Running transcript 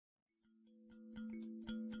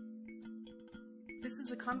This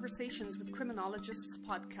is a Conversations with Criminologists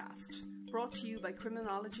podcast, brought to you by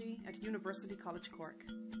Criminology at University College Cork.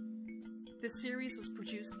 This series was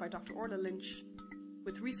produced by Dr Orla Lynch,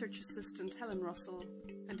 with research assistant Helen Russell,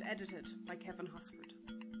 and edited by Kevin Hosford.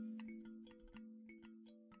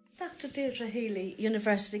 Dr Deirdre Healy,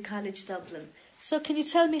 University College Dublin. So can you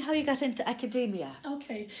tell me how you got into academia?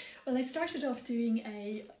 Okay, well I started off doing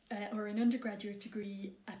an undergraduate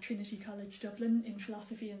degree at Trinity College Dublin in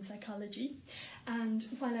philosophy and psychology, and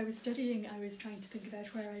while I was studying I was trying to think about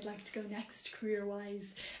where I'd like to go next career-wise.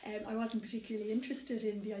 I wasn't particularly interested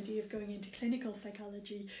in the idea of going into clinical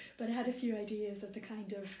psychology, but I had a few ideas of the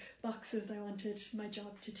kind of boxes I wanted my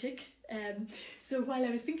job to tick. So while I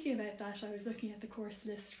was thinking about that, I was looking at the course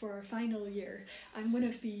list for our final year, and one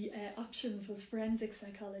of the options was forensic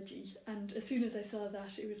psychology, and as soon as I saw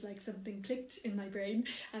that, it was like something clicked in my brain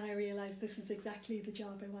and I realised this is exactly the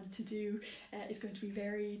job I want to do. It's going to be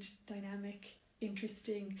varied, dynamic,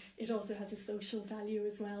 interesting. It also has a social value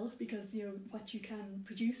as well, because what you can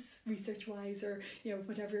produce research wise, or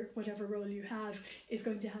whatever role you have, is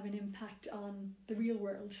going to have an impact on the real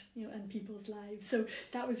world, and people's lives. So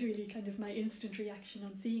that was really kind of my instant reaction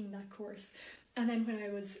on seeing that course. And then when I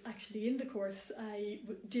was actually in the course, I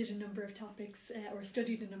did a number of topics, or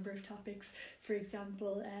studied a number of topics, for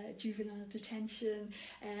example, juvenile detention,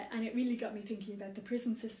 and it really got me thinking about the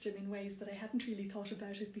prison system in ways that I hadn't really thought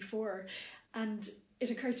about it before. And it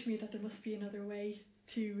occurred to me that there must be another way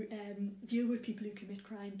to deal with people who commit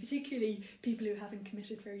crime, particularly people who haven't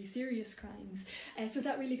committed very serious crimes. So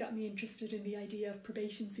that really got me interested in the idea of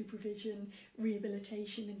probation supervision,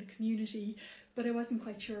 rehabilitation in the community, but I wasn't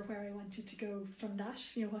quite sure where I wanted to go from that,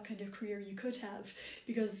 what kind of career you could have,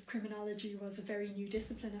 because criminology was a very new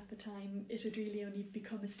discipline at the time. It had really only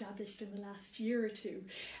become established in the last year or two.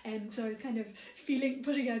 And so I was kind of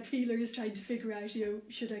putting out feelers, trying to figure out,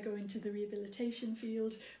 should I go into the rehabilitation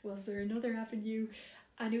field? Was there another avenue?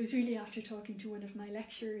 And it was really after talking to one of my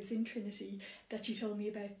lecturers in Trinity that she told me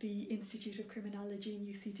about the Institute of Criminology in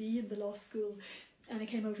UCD in the law school. And I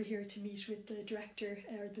came over here to meet with the director,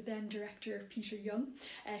 or the then director, Peter Young,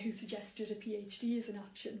 who suggested a PhD as an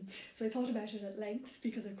option. So I thought about it at length,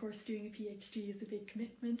 because of course doing a PhD is a big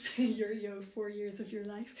commitment. You're 4 years of your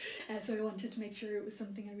life. So I wanted to make sure it was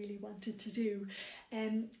something I really wanted to do.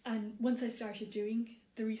 And once I started doing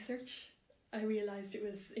the research, I realised it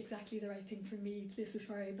was exactly the right thing for me. This is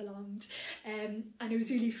where I belonged. And it was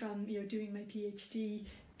really from doing my PhD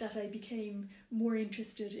that I became more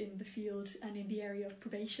interested in the field and in the area of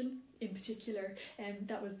probation in particular. And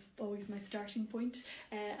that was always my starting point.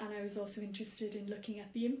 And I was also interested in looking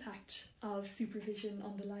at the impact of supervision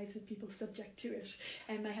on the lives of people subject to it.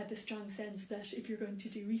 And I had the strong sense that if you're going to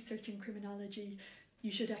do research in criminology,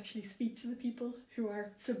 you should actually speak to the people who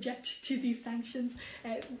are subject to these sanctions,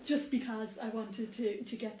 just because I wanted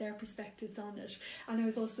to get their perspectives on it. And I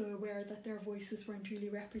was also aware that their voices weren't really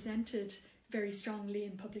represented very strongly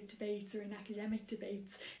in public debates or in academic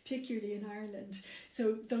debates, particularly in Ireland.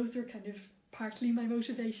 So those were kind of partly my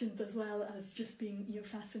motivations, as well as just being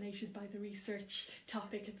fascinated by the research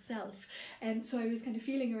topic itself. And so I was kind of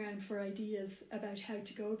feeling around for ideas about how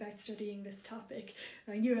to go about studying this topic.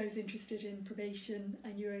 I knew I was interested in probation, I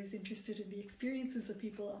knew I was interested in the experiences of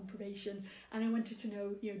people on probation, and I wanted to know,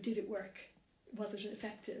 did it work? Was it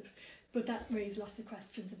effective? But that raised lots of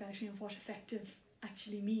questions about what effective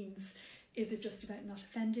actually means. Is it just about not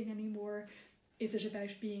offending anymore? Is it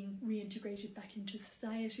about being reintegrated back into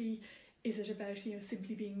society? Is it about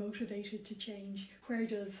simply being motivated to change? Where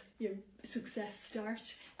does success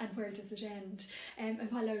start and where does it end? And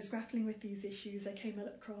while I was grappling with these issues, I came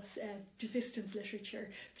across desistance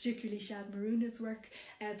literature, particularly Shad Maruna's work,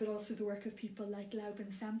 but also the work of people like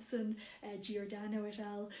Laubin Sampson, Giordano et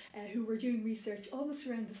al., who were doing research almost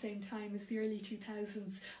around the same time as the early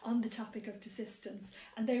 2000s on the topic of desistance.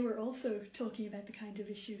 And they were also talking about the kind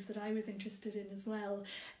of issues that I was interested in as well.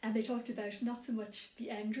 And they talked about not so much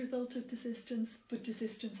the end result of desistance, but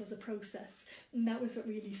desistance as a process. And that was what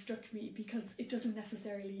really struck me, because it doesn't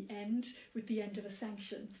necessarily end with the end of a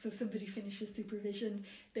sanction. So somebody finishes supervision,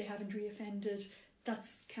 they haven't reoffended,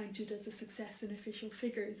 that's counted as a success in official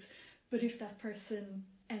figures. But if that person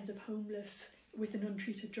ends up homeless with an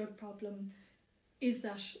untreated drug problem, is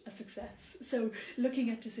that a success? So looking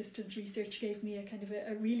at desistance research gave me a kind of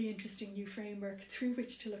a really interesting new framework through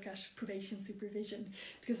which to look at probation supervision,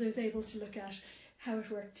 because I was able to look at how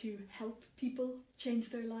it worked to help people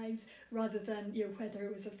change their lives, rather than whether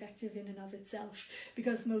it was effective in and of itself.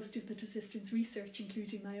 Because most of the desistance research,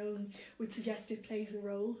 including my own, would suggest it plays a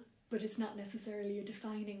role but it's not necessarily a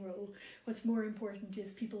defining role. What's more important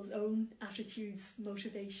is people's own attitudes,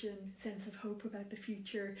 motivation, sense of hope about the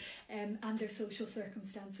future, and their social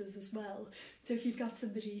circumstances as well. So if you've got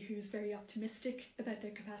somebody who's very optimistic about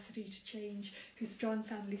their capacity to change, who's strong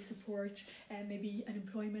family support, and maybe an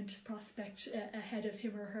employment prospect ahead of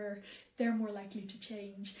him or her, they're more likely to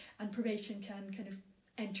change. And probation can kind of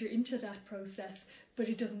enter into that process, but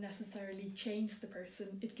it doesn't necessarily change the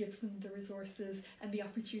person. It gives them the resources and the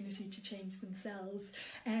opportunity to change themselves.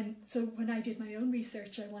 And so when I did my own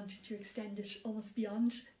research, I wanted to extend it almost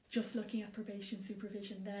beyond just looking at probation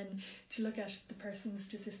supervision then, to look at the person's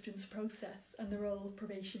desistance process and the role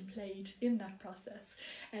probation played in that process.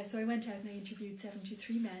 So I went out and I interviewed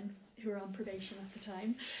 73 men who were on probation at the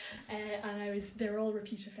time, and they were all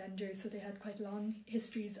repeat offenders, so they had quite long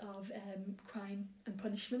histories of crime and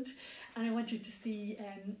punishment, and I wanted to see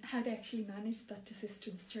how they actually managed that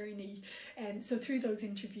desistance journey. So through those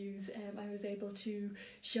interviews, I was able to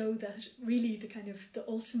show that really the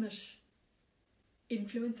ultimate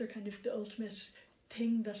influence, or kind of the ultimate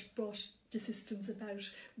thing that brought desistance about,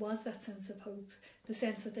 was that sense of hope, the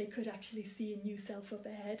sense that they could actually see a new self up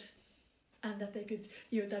ahead, and that they could,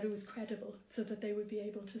 that it was credible, so that they would be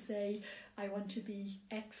able to say, I want to be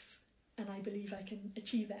X and I believe I can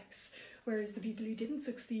achieve X. Whereas the people who didn't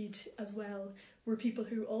succeed as well were people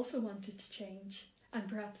who also wanted to change and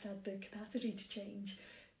perhaps had the capacity to change,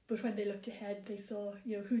 but when they looked ahead they saw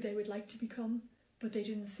who they would like to become, but they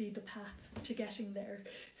didn't see the path to getting there.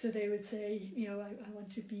 So they would say, I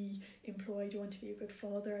want to be employed, I want to be a good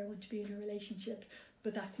father, I want to be in a relationship,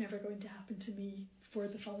 but that's never going to happen to me for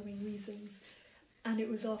the following reasons. And it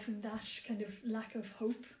was often that kind of lack of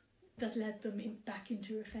hope that led them back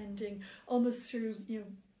into offending, almost through,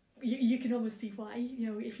 you can almost see why,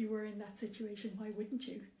 if you were in that situation, why wouldn't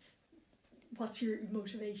you? What's your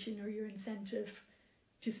motivation or your incentive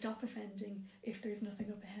to stop offending if there's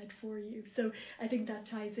nothing up ahead for you? So I think that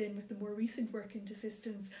ties in with the more recent work in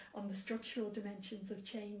desistance on the structural dimensions of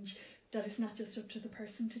change, that it's not just up to the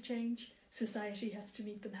person to change. Society has to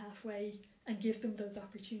meet them halfway and give them those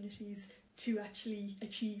opportunities to actually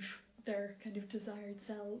achieve their kind of desired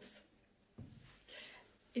selves.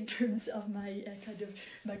 In terms of my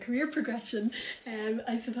my career progression,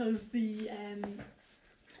 I suppose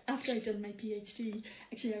after I'd done my PhD,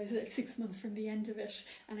 actually I was like 6 months from the end of it,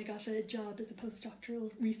 and I got a job as a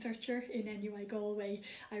postdoctoral researcher in NUI Galway.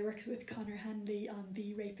 I worked with Conor Hanley on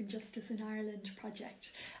the Rape and Justice in Ireland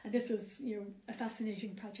project, and this was a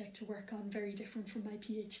fascinating project to work on, very different from my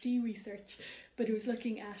PhD research, but it was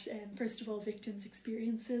looking at first of all victims'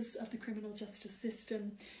 experiences of the criminal justice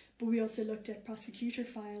system. But we also looked at prosecutor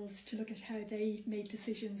files to look at how they made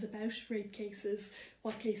decisions about rape cases,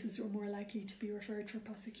 what cases were more likely to be referred for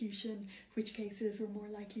prosecution, which cases were more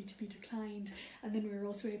likely to be declined. And then we were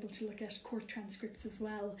also able to look at court transcripts as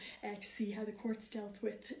well, to see how the courts dealt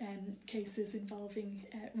with cases involving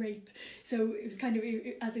rape. So it was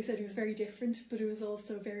as I said, it was very different, but it was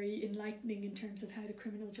also very enlightening in terms of how the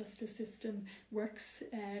criminal justice system works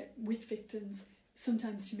with victims,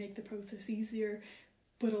 sometimes to make the process easier,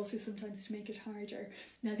 but also sometimes to make it harder.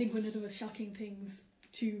 And I think one of the most shocking things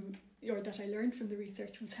that I learned from the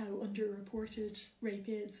research was how underreported rape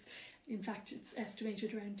is. In fact, it's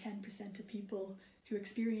estimated around 10% of people who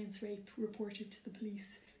experience rape report it to the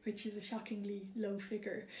police, which is a shockingly low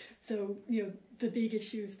figure. So, the big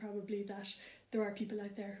issue is probably that there are people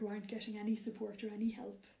out there who aren't getting any support or any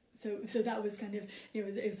help. So that was it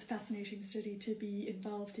was a fascinating study to be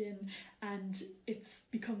involved in, and it's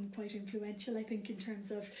become quite influential, I think, in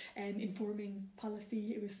terms of informing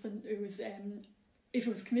policy. It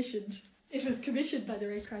was commissioned by the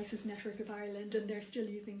Rape Crisis Network of Ireland, and they're still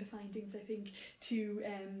using the findings, I think, to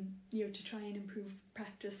try and improve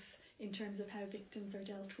practice in terms of how victims are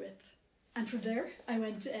dealt with. And from there, I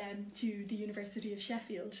went to the University of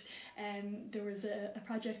Sheffield. There was a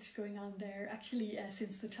project going on there, actually,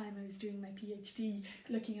 since the time I was doing my PhD,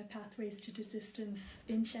 looking at pathways to desistance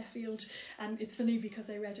in Sheffield. And it's funny because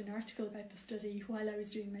I read an article about the study while I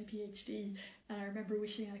was doing my PhD, and I remember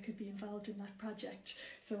wishing I could be involved in that project.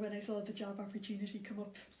 So when I saw the job opportunity come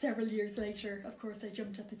up several years later, of course I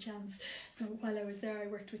jumped at the chance. So while I was there, I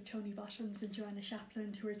worked with Tony Bottoms and Joanna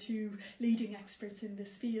Shapland, who are two leading experts in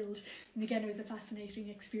this field. And again, it was a fascinating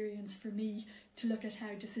experience for me to look at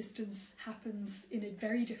how desistance happens in a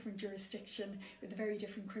very different jurisdiction with a very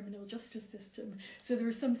different criminal justice system. So there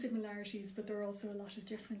were some similarities, but there were also a lot of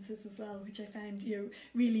differences as well, which I found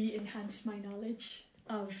really enhanced my knowledge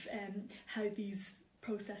of how these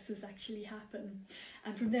processes actually happen.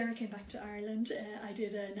 And from there I came back to Ireland. I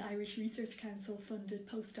did an Irish Research Council funded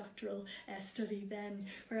postdoctoral study then,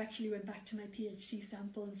 where I actually went back to my PhD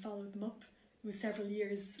sample and followed them up. It was several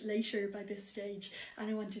years later by this stage,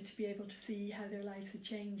 and I wanted to be able to see how their lives had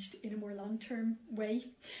changed in a more long-term way.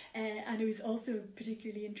 And it was also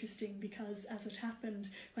particularly interesting because, as it happened,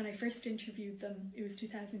 when I first interviewed them, it was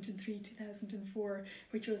 2003, 2004,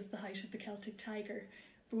 which was the height of the Celtic Tiger.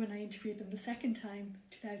 But when I interviewed them the second time,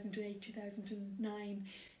 2008, 2009,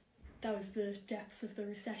 that was the depths of the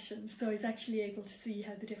recession. So I was actually able to see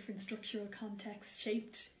how the different structural contexts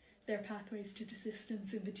shaped their pathways to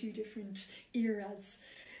desistance in the two different eras.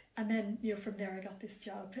 And then, from there I got this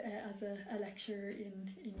job as a lecturer in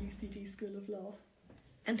UCD School of Law.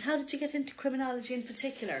 And how did you get into criminology in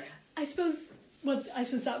particular? I suppose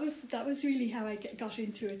that was really how I got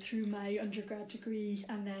into it, through my undergrad degree,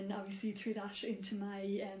 and then obviously through that into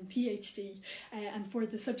my PhD. And for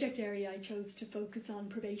the subject area, I chose to focus on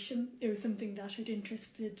probation. It was something that had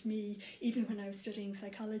interested me even when I was studying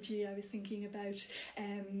psychology. I was thinking about,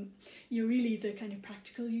 really the kind of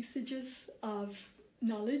practical usages of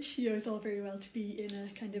knowledge. It's all very well to be in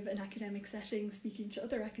a kind of an academic setting, speaking to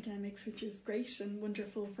other academics, which is great and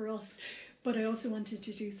wonderful for us. But I also wanted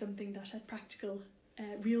to do something that had practical,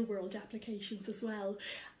 real-world applications as well.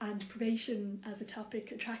 And probation as a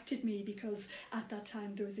topic attracted me because at that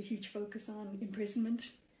time there was a huge focus on imprisonment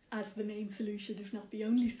as the main solution, if not the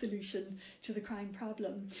only solution, to the crime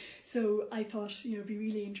problem. So I thought, it'd be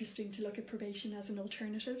really interesting to look at probation as an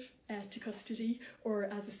alternative to custody, or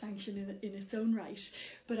as a sanction in its own right.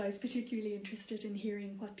 But I was particularly interested in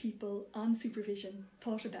hearing what people on supervision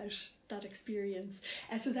thought about that experience.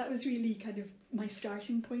 So that was really kind of my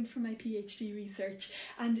starting point for my PhD research.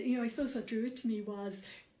 And, I suppose what drew it to me was,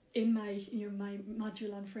 in my my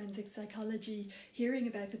module on forensic psychology, hearing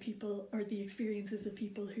about the people or the experiences of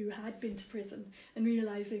people who had been to prison and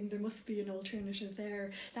realising there must be an alternative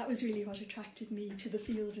there. That was really what attracted me to the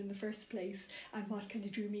field in the first place, and what kind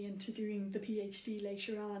of drew me into doing the PhD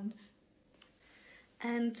later on.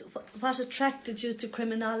 And what attracted you to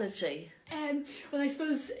criminology? Well, I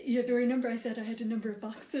suppose there were a number. I said I had a number of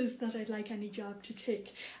boxes that I'd like any job to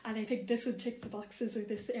tick, and I think this would tick the boxes, or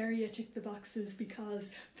this area ticked the boxes,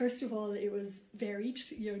 because first of all, it was varied.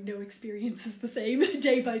 No experience is the same.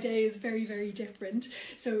 Day by day is very, very different,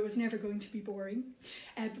 so it was never going to be boring.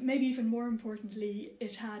 But maybe even more importantly,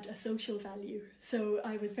 it had a social value. So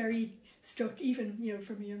I was very struck, even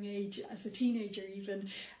from a young age, as a teenager even,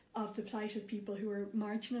 of the plight of people who are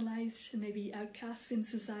marginalised and maybe outcasts in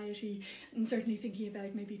society, and certainly thinking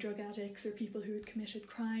about maybe drug addicts or people who had committed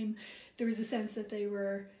crime. There was a sense that they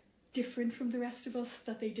were different from the rest of us,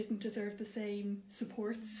 that they didn't deserve the same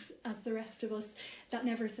supports as the rest of us. That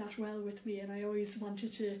never sat well with me, and I always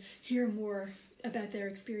wanted to hear more about their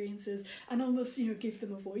experiences and almost, give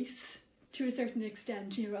them a voice. To a certain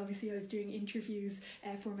extent, obviously I was doing interviews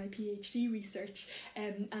for my PhD research,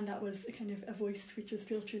 and that was a kind of a voice which was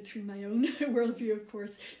filtered through my own worldview, of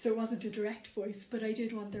course, so it wasn't a direct voice, but I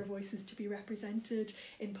did want their voices to be represented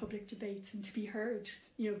in public debates and to be heard,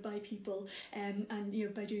 by people, and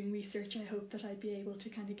by doing research I hope that I'd be able to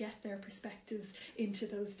kind of get their perspectives into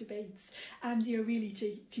those debates, and really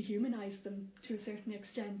to humanise them to a certain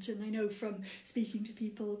extent. And I know from speaking to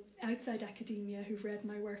people outside academia who've read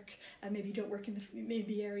my work and maybe don't work in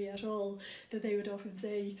the area at all, that they would often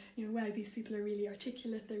say, wow, these people are really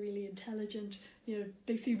articulate, they're really intelligent,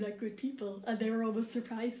 they seem like good people, and they were almost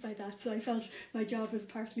surprised by that. So I felt my job was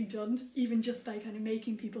partly done, even just by kind of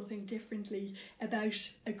making people think differently about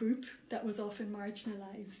a group that was often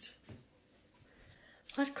marginalised.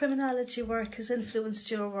 What criminology work has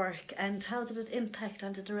influenced your work, and how did it impact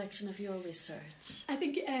on the direction of your research? I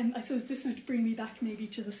think, I suppose this would bring me back maybe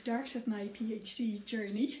to the start of my PhD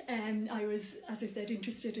journey. I was, as I said,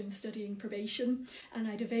 interested in studying probation, and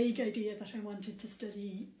I had a vague idea that I wanted to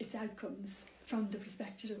study its outcomes from the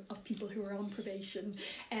perspective of people who are on probation.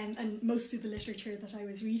 And most of the literature that I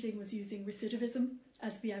was reading was using recidivism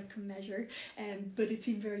as the outcome measure, but it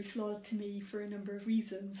seemed very flawed to me for a number of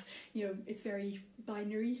reasons. It's very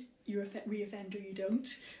binary. You re-offend or you don't,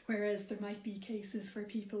 whereas there might be cases where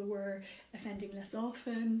people were offending less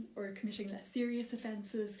often or committing less serious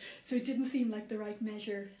offences, so it didn't seem like the right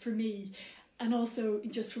measure for me. And also,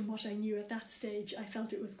 just from what I knew at that stage, I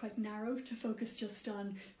felt it was quite narrow to focus just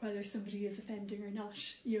on whether somebody is offending or not.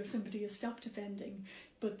 If somebody has stopped offending,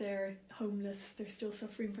 but they're homeless, they're still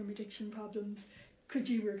suffering from addiction problems, could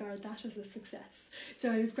you regard that as a success?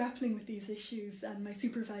 So I was grappling with these issues, and my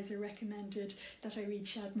supervisor recommended that I read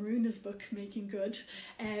Shad Maruna's book, Making Good.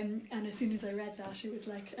 And as soon as I read that, it was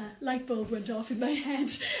like a light bulb went off in my head,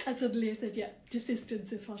 and suddenly I said, yeah,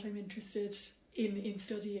 desistance is what I'm interested in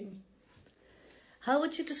studying. How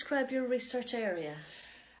would you describe your research area?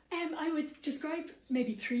 I would describe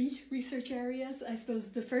maybe 3 research areas. I suppose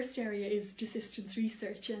the first area is desistance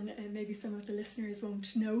research, and maybe some of the listeners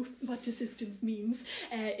won't know what desistance means.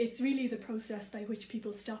 It's really the process by which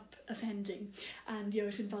people stop offending, and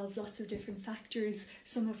it involves lots of different factors,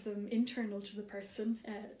 some of them internal to the person,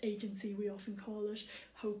 agency we often call it,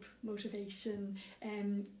 hope, motivation,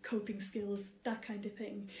 coping skills, that kind of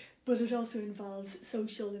thing. But it also involves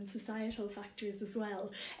social and societal factors as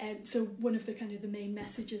well. So one of the the main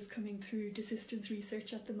messages coming through desistance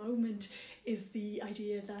research at the moment is the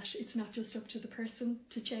idea that it's not just up to the person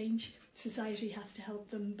to change. Society has to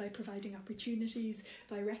help them by providing opportunities,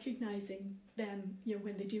 by recognising them,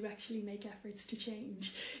 when they do actually make efforts to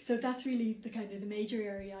change. So that's really the major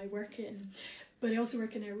area I work in. But I also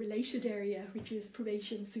work in a related area, which is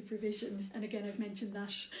probation supervision. And again, I've mentioned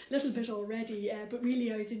that a little bit already, but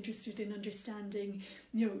really I was interested in understanding,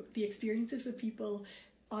 the experiences of people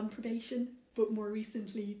on probation, but more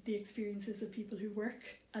recently, the experiences of people who work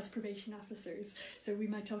as probation officers. So we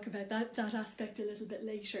might talk about that aspect a little bit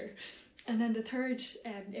later. And then the third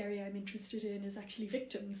area I'm interested in is actually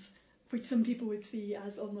victims, which some people would see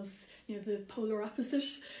as almost, the polar opposite.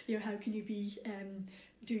 How can you be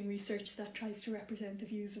doing research that tries to represent the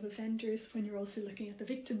views of offenders when you're also looking at the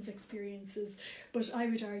victims' experiences? But I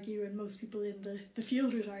would argue, and most people in the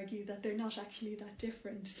field would argue, that they're not actually that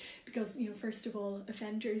different, because first of all,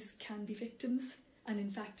 offenders can be victims, and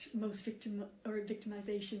in fact most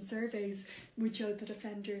victimization surveys would show that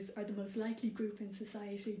offenders are the most likely group in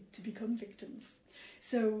society to become victims.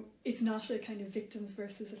 So it's not a victims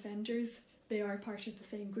versus offenders. They are part of the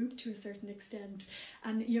same group to a certain extent.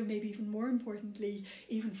 And maybe even more importantly,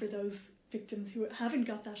 even for those victims who haven't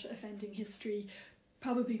got that offending history,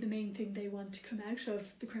 probably the main thing they want to come out of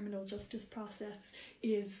the criminal justice process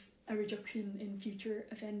is a reduction in future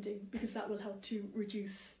offending, because that will help to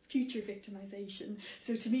reduce future victimisation.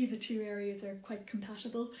 So to me, the 2 areas are quite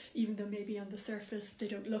compatible, even though maybe on the surface they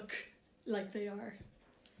don't look like they are.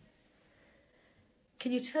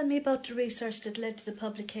 Can you tell me about the research that led to the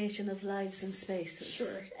publication of Lives in Spaces?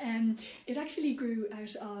 Sure. It actually grew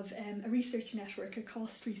out of a research network, a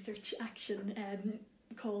cost research action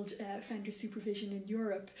called Offender Supervision in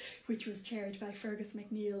Europe, which was chaired by Fergus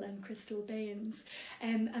McNeill and Crystal Baines.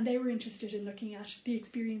 And they were interested in looking at the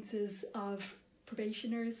experiences of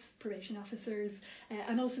probationers, probation officers,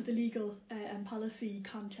 and also the legal and policy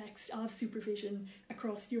context of supervision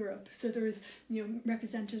across Europe. So there was,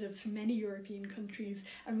 representatives from many European countries,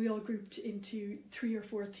 and we all grouped into 3 or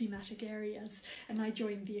 4 thematic areas. And I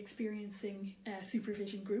joined the Experiencing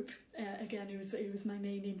Supervision group. Again, it was my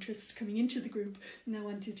main interest coming into the group, and I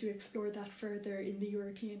wanted to explore that further in the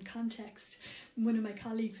European context. One of my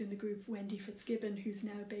colleagues in the group, Wendy Fitzgibbon, who's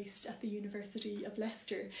now based at the University of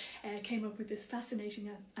Leicester, came up with this fascinating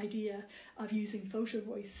idea of using photo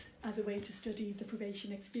voice as a way to study the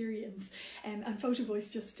probation experience. And photo voice,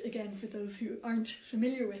 just again for those who aren't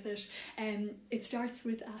familiar with it, it starts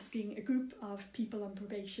with asking a group of people on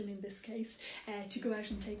probation, in this case, to go out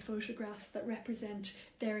and take photographs that represent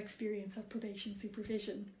their experience of probation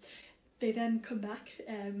supervision. They then come back,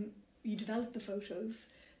 you develop the photos,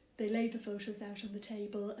 they lay the photos out on the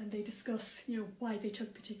table, and they discuss, why they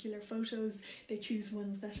took particular photos. They choose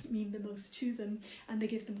ones that mean the most to them, and they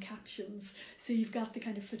give them captions. So you've got the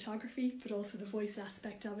photography, but also the voice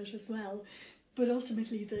aspect of it as well. But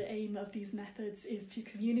ultimately, the aim of these methods is to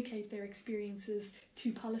communicate their experiences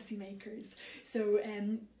to policymakers. So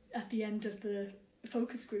at the end of the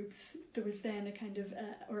focus groups, there was then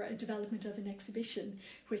a development of an exhibition,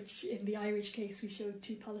 which in the Irish case we showed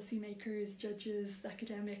to policymakers, judges,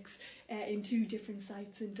 academics in 2 different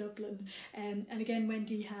sites in Dublin. And again,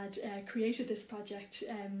 Wendy had created this project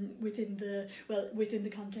within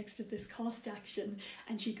the context of this cost action,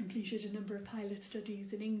 and she completed a number of pilot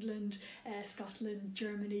studies in England, Scotland,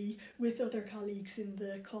 Germany, with other colleagues in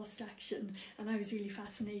the cost action. And I was really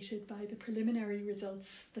fascinated by the preliminary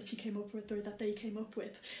results that she came up with, or that they came up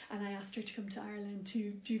with, and I asked her to come to Ireland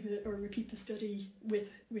to repeat the study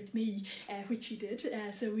with me, which she did.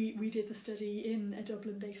 So we did the study in a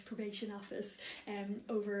Dublin-based probation office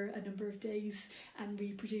over a number of days, and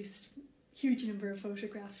we produced a huge number of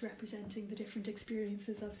photographs representing the different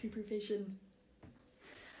experiences of supervision.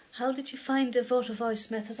 How did you find the vote of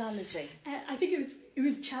voice methodology? I think it It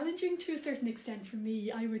was challenging to a certain extent for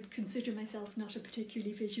me. I would consider myself not a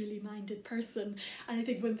particularly visually minded person. And I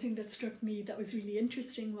think one thing that struck me that was really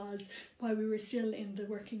interesting was while we were still in the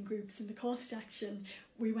working groups in the cost action,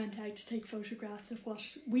 we went out to take photographs of what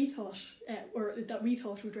we thought, or that we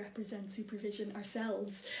thought would represent supervision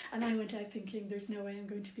ourselves. And I went out thinking there's no way I'm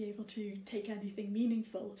going to be able to take anything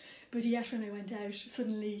meaningful. But yet when I went out,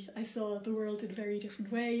 suddenly I saw the world in a very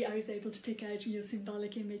different way. I was able to pick out,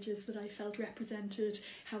 symbolic images that I felt represented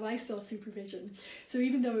how I saw supervision. So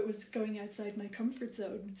even though it was going outside my comfort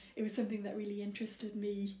zone, it was something that really interested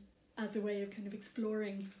me as a way of kind of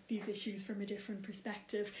exploring these issues from a different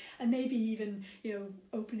perspective, and maybe even,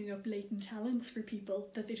 opening up latent talents for people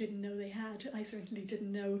that they didn't know they had. I certainly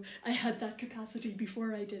didn't know I had that capacity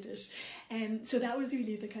before I did it. So that was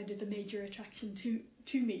really the major attraction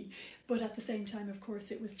to me. But at the same time, of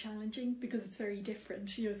course, it was challenging because it's very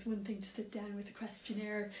different. It's one thing to sit down with a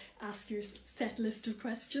questionnaire, ask your set list of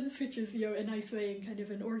questions, which is, a nice way and kind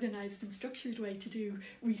of an organised and structured way to do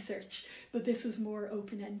research. But this was more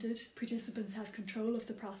open-ended. Participants have control of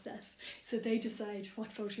the process, so they decide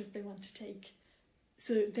what photos they want to take.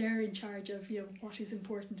 So they're in charge of, what is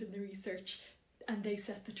important in the research, and they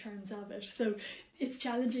set the terms of it. So it's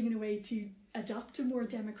challenging in a way to adopt a more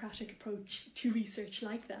democratic approach to research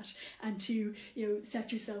like that, and to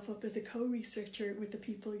set yourself up as a co-researcher with the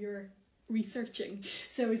people you're researching.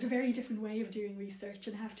 So it's a very different way of doing research,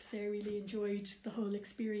 and I have to say I really enjoyed the whole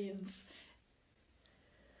experience.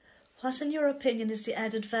 What, in your opinion, is the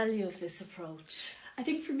added value of this approach? I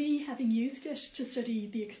think for me, having used it to study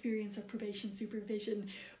the experience of probation supervision,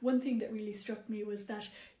 one thing that really struck me was that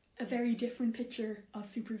a very different picture of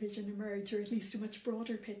supervision emerged, or at least a much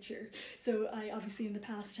broader picture. So I obviously in the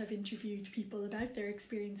past have interviewed people about their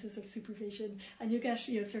experiences of supervision, and you get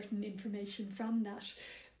certain information from that,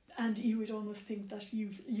 and you would almost think that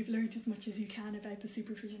you've learned as much as you can about the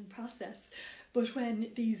supervision process. But when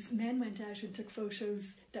these men went out and took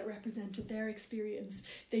photos that represented their experience,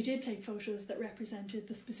 they did take photos that represented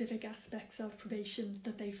the specific aspects of probation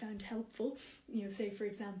that they found helpful. Say, for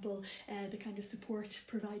example, the kind of support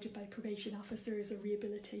provided by probation officers or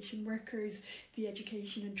rehabilitation workers, the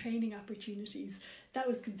education and training opportunities. That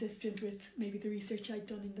was consistent with maybe the research I'd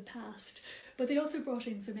done in the past. But they also brought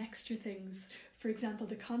in some extra things. For example,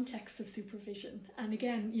 the context of supervision. And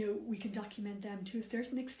again, we can document them to a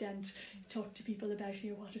certain extent, talk to people about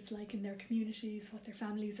what it's like in their communities, what their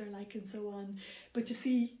families are like and so on. But to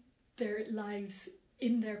see their lives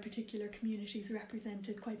in their particular communities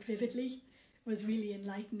represented quite vividly was really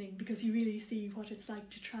enlightening, because you really see what it's like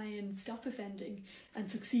to try and stop offending and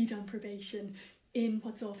succeed on probation in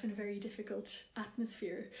what's often a very difficult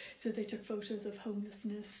atmosphere. So they took photos of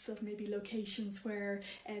homelessness, of maybe locations where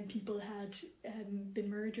people had been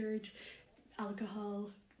murdered, alcohol,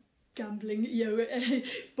 gambling,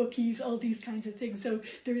 bookies, all these kinds of things. So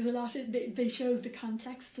there was a lot they showed the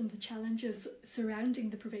context and the challenges surrounding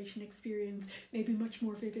the probation experience maybe much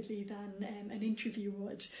more vividly than an interview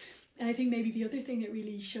would. And I think maybe the other thing that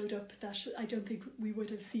really showed up that I don't think we would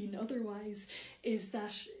have seen otherwise is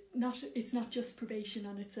that it's not just probation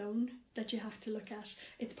on its own that you have to look at.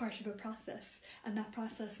 It's part of a process, and that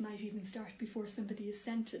process might even start before somebody is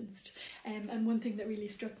sentenced. And one thing that really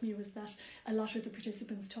struck me was that a lot of the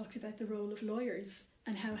participants talked about the role of lawyers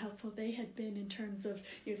and how helpful they had been in terms of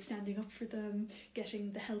standing up for them,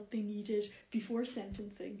 getting the help they needed before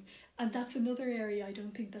sentencing. And that's another area I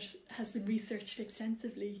don't think that has been researched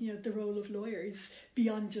extensively, the role of lawyers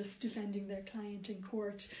beyond just defending their client in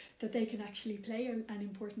court, that they can actually play an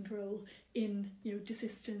important role in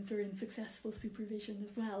desistance or in successful supervision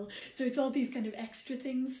as well. So it's all these kind of extra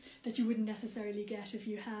things that you wouldn't necessarily get if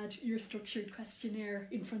you had your structured questionnaire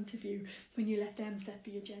in front of you when you let them set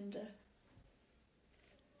the agenda.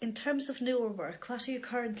 In terms of newer work, what are you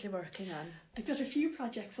currently working on? I've got a few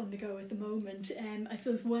projects on the go at the moment. I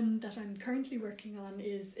suppose one that I'm currently working on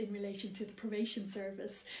is in relation to the probation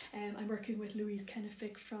service. I'm working with Louise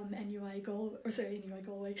Kennefick from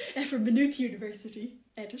Galway, from Maynooth University.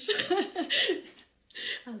 Edit.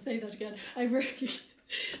 I'll say that again. I'm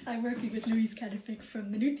working with Louise Kennefick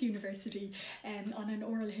from Maynooth University on an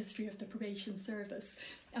oral history of the probation service.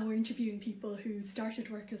 And we're interviewing people who started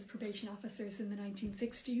work as probation officers in the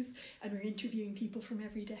 1960s, and we're interviewing people from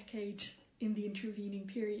every decade in the intervening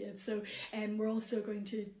period. So we're also going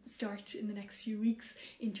to start in the next few weeks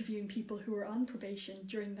interviewing people who are on probation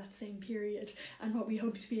during that same period. And what we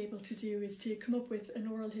hope to be able to do is to come up with an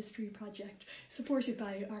oral history project supported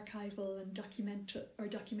by archival and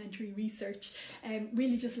documentary research,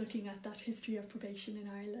 really just looking at that history of probation in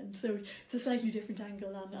Ireland. So it's a slightly different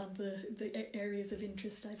angle on the areas of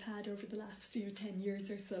interest I've had over the last 10 years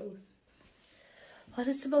or so. What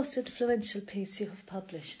is the most influential piece you have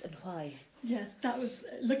published and why? Yes, that was,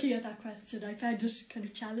 looking at that question, I found it kind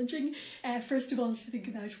of challenging. First of all, to think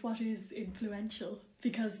about what is influential,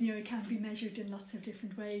 because it can be measured in lots of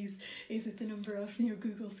different ways. Is it the number of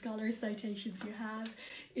Google Scholar citations you have?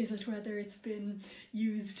 Is it whether it's been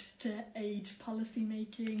used to aid policy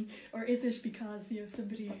making, or is it because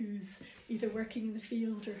somebody who's either working in the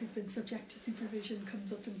field or who's been subject to supervision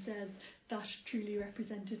comes up and says that truly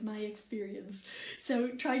represented my experience? So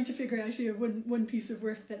trying to figure out one piece of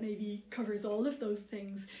work that maybe covers all of those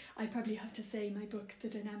things, I probably have to say my book, The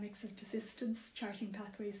Dynamics of Desistance, Charting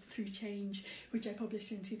Pathways Through Change, which I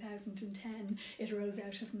published in 2010. It arose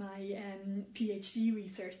out of my PhD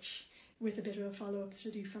research with a bit of a follow-up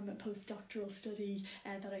study from a postdoctoral study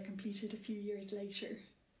that I completed a few years later.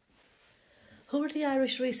 Who are the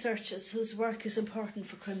Irish researchers whose work is important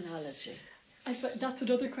for criminology? That's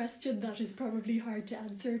another question that is probably hard to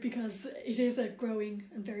answer, because it is a growing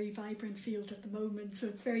and very vibrant field at the moment, so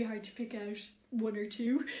it's very hard to pick out one or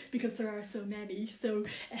two because there are so many. So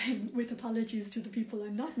with apologies to the people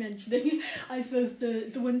I'm not mentioning, I suppose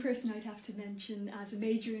the one person I'd have to mention as a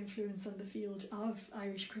major influence on the field of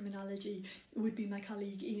Irish criminology would be my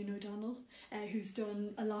colleague Ian O'Donnell, who's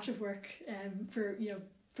done a lot of work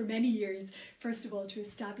for many years, first of all to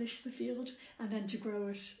establish the field and then to grow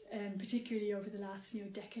it, particularly over the last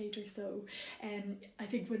decade or so. I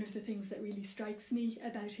think one of the things that really strikes me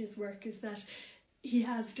about his work is that he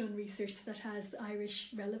has done research that has Irish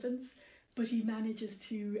relevance, but he manages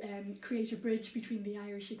to create a bridge between the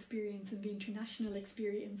Irish experience and the international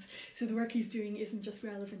experience. So the work he's doing isn't just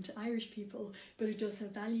relevant to Irish people, but it does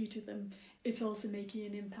have value to them. It's also making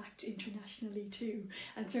an impact internationally too.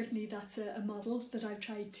 And certainly that's a model that I've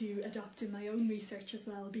tried to adopt in my own research as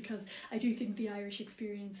well, because I do think the Irish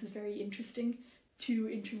experience is very interesting to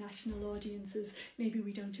international audiences. Maybe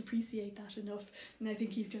we don't appreciate that enough, and I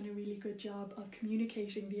think he's done a really good job of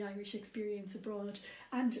communicating the Irish experience abroad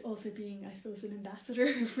and also being, I suppose, an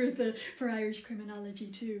ambassador for Irish criminology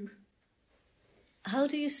too. How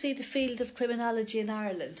do you see the field of criminology in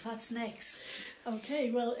Ireland? What's next?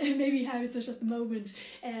 Okay, well, maybe how is it at the moment?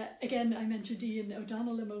 Again, I mentioned Ian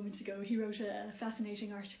O'Donnell a moment ago. He wrote a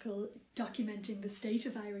fascinating article documenting the state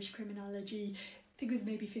of Irish criminology. I think it was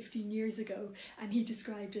maybe 15 years ago, and he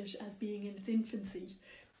described it as being in its infancy.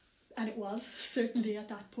 And it was, certainly at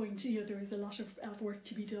that point, there was a lot of work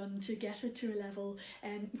to be done to get it to a level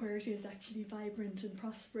where it is actually vibrant and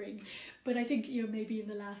prospering. But I think, maybe in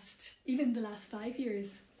the last 5 years,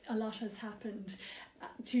 a lot has happened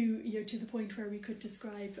to the point where we could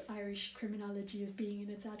describe Irish criminology as being in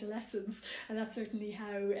its adolescence, and that's certainly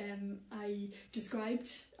how I described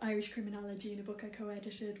Irish criminology in a book I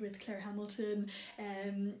co-edited with Claire Hamilton,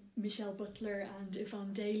 Michelle Butler and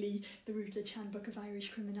Yvonne Daly, The Routledge Handbook of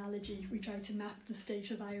Irish Criminology. We tried to map the state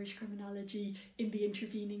of Irish criminology in the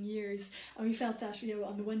intervening years, and we felt that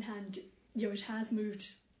on the one hand it has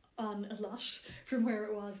moved on a lot from where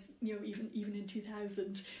it was even in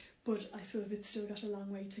 2000, but I suppose it's still got a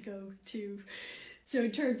long way to go too. So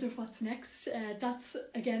in terms of what's next, that's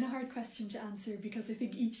again a hard question to answer, because I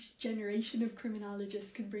think each generation of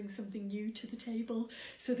criminologists can bring something new to the table.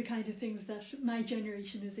 So the kind of things that my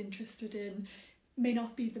generation is interested in may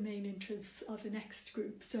not be the main interests of the next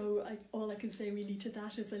group. So all I can say really to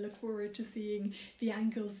that is I look forward to seeing the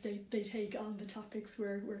angles they take on the topics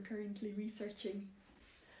we're currently researching.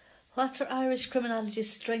 What are Irish criminology's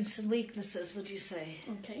strengths and weaknesses, would you say?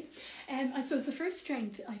 Okay. I suppose the first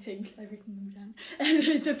strength, I think, I've written them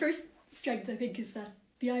down. The first strength, I think, is that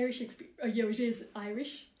the Irish it is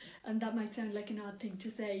Irish, and that might sound like an odd thing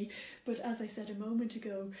to say, but as I said a moment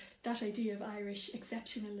ago, that idea of Irish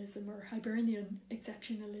exceptionalism, or Hibernian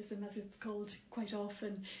exceptionalism as it's called quite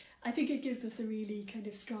often, I think it gives us a really kind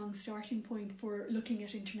of strong starting point for looking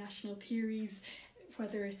at international theories,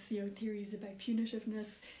 whether it's theories about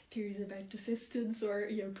punitiveness, theories about desistance, or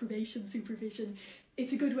probation, supervision.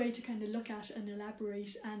 It's a good way to kind of look at and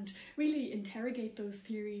elaborate and really interrogate those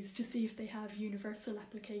theories to see if they have universal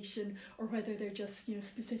application or whether they're just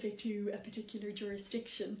specific to a particular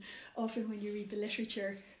jurisdiction. Often when you read the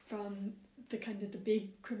literature from the kind of the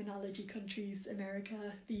big criminology countries,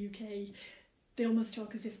 America, the UK, they almost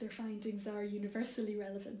talk as if their findings are universally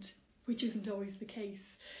relevant, which isn't always the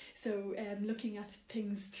case. So looking at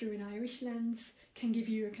things through an Irish lens can give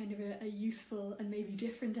you a kind of a useful and maybe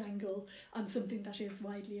different angle on something that is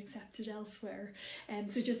widely accepted elsewhere.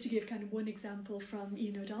 So just to give kind of one example from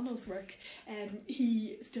Ian O'Donnell's work,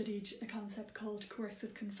 he studied a concept called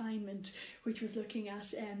coercive confinement, which was looking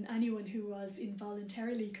at anyone who was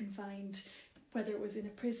involuntarily confined whether it was in a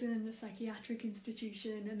prison, a psychiatric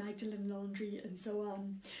institution, a Magdalen laundry, and so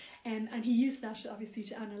on. And he used that obviously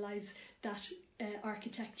to analyse that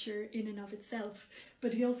architecture in and of itself,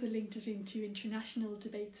 but he also linked it into international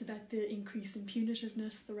debates about the increase in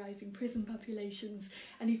punitiveness, the rising prison populations,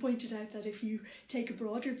 and he pointed out that if you take a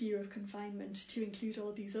broader view of confinement to include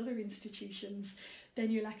all these other institutions, then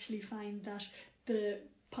you'll actually find that the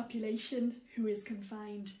population who is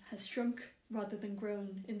confined has shrunk rather than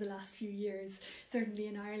grown in the last few years. Certainly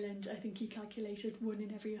in Ireland, I think he calculated 1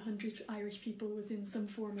 in every 100 Irish people was in some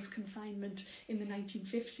form of confinement in the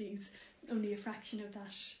 1950s. Only a fraction of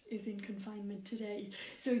that is in confinement today.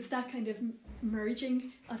 So it's that kind of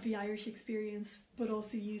merging of the Irish experience, but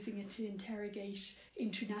also using it to interrogate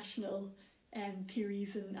international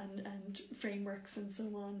theories and frameworks and so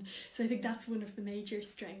on. So I think that's one of the major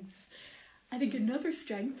strengths. I think another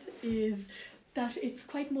strength is that it's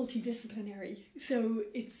quite multidisciplinary. So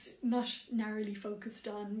it's not narrowly focused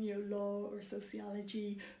on, law or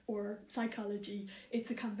sociology or psychology.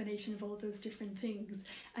 It's a combination of all those different things.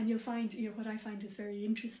 And you'll find, what I find is very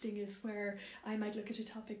interesting is where I might look at a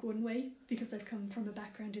topic one way because I've come from a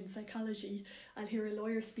background in psychology. I'll hear a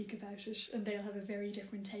lawyer speak about it and they'll have a very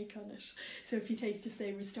different take on it. So if you take, to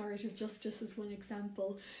say, restorative justice as one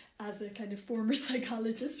example, as a kind of former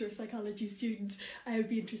psychologist or psychology student, I would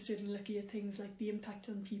be interested in looking at things like the impact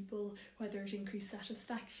on people, whether it increased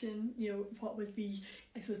satisfaction, what was the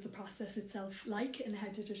process itself like and how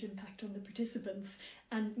did it impact on the participants.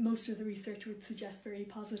 And most of the research would suggest very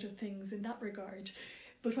positive things in that regard.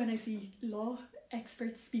 But when I see law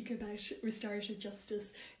experts speak about restorative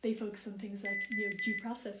justice, they focus on things like due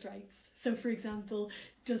process rights. So, for example,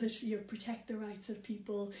 does it protect the rights of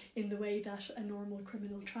people in the way that a normal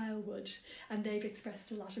criminal trial would? And they've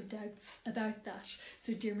expressed a lot of doubts about that.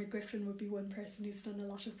 So Deirdre Griffin would be one person who's done a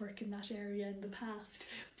lot of work in that area in the past.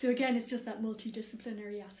 So again, it's just that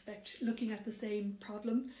multidisciplinary aspect, looking at the same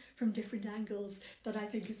problem from different angles, that I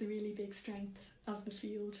think is a really big strength of the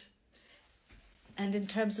field. And in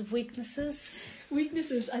terms of weaknesses?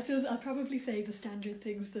 Weaknesses, I suppose I'll probably say the standard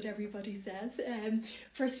things that everybody says.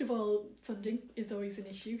 First of all, funding is always an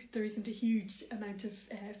issue. There isn't a huge amount of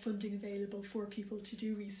funding available for people to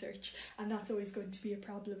do research, and that's always going to be a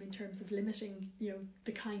problem in terms of limiting,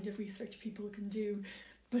 the kind of research people can do.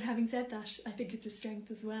 But having said that, I think it's a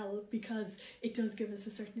strength as well, because it does give us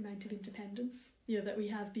a certain amount of independence. That we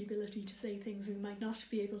have the ability to say things we might not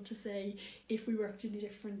be able to say if we worked in a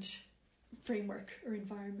different framework or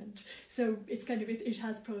environment. So it's kind of, it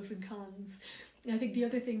has pros and cons. And I think the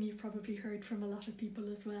other thing you've probably heard from a lot of people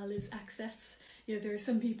as well is access. There are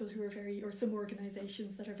some people who are or some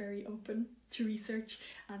organisations that are very open to research,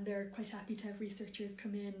 and they're quite happy to have researchers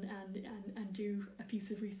come in and do a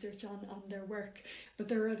piece of research on their work. But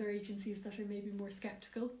there are other agencies that are maybe more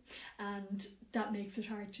sceptical, and that makes it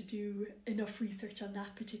hard to do enough research on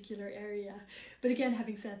that particular area. But again,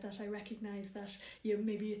 having said that, I recognise that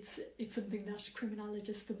maybe it's something that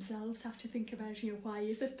criminologists themselves have to think about. Why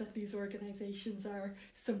is it that these organisations are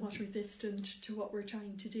somewhat resistant to what we're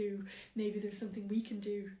trying to do? Maybe there's something we can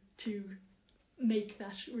do to make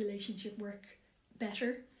that relationship work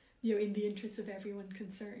better, in the interests of everyone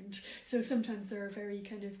concerned. So sometimes there are very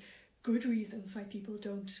kind of good reasons why people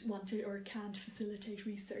don't want to or can't facilitate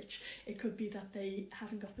research. It could be that they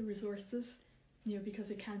haven't got the resources, because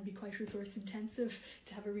it can be quite resource intensive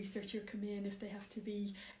to have a researcher come in if they have to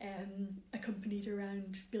be accompanied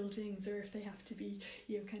around buildings, or if they have to be,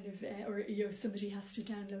 or if somebody has to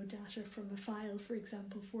download data from a file, for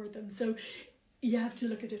example, for them. So you have to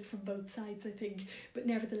look at it from both sides, I think. But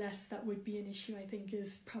nevertheless, that would be an issue, I think,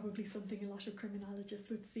 is probably something a lot of criminologists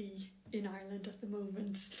would see in Ireland at the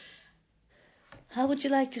moment. How would you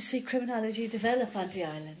like to see criminology develop on the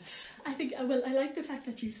island? I think, I like the fact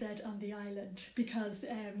that you said on the island, because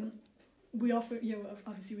we often,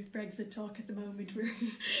 obviously with Brexit talk at the moment,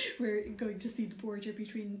 we're going to see the border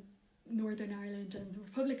between Northern Ireland and the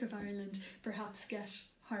Republic of Ireland perhaps get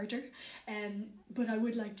harder, but I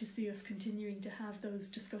would like to see us continuing to have those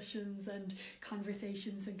discussions and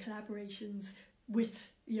conversations and collaborations with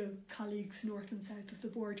colleagues north and south of the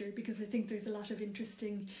border, because I think there's a lot of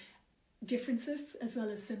interesting differences as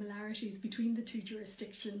well as similarities between the two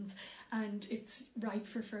jurisdictions, and it's ripe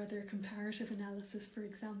for further comparative analysis, for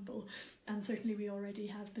example. And certainly we already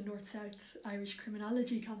have the North-South Irish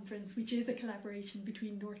Criminology Conference, which is a collaboration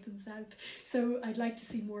between North and South. So I'd like to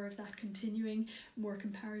see more of that continuing, more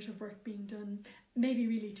comparative work being done, maybe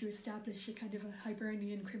really to establish a kind of a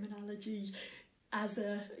Hibernian criminology as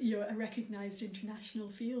a recognised international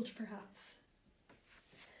field, perhaps.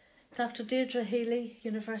 Dr Deirdre Healy,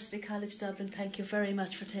 University College Dublin, thank you very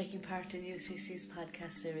much for taking part in UCC's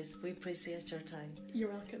podcast series. We appreciate your time. You're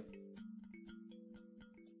welcome.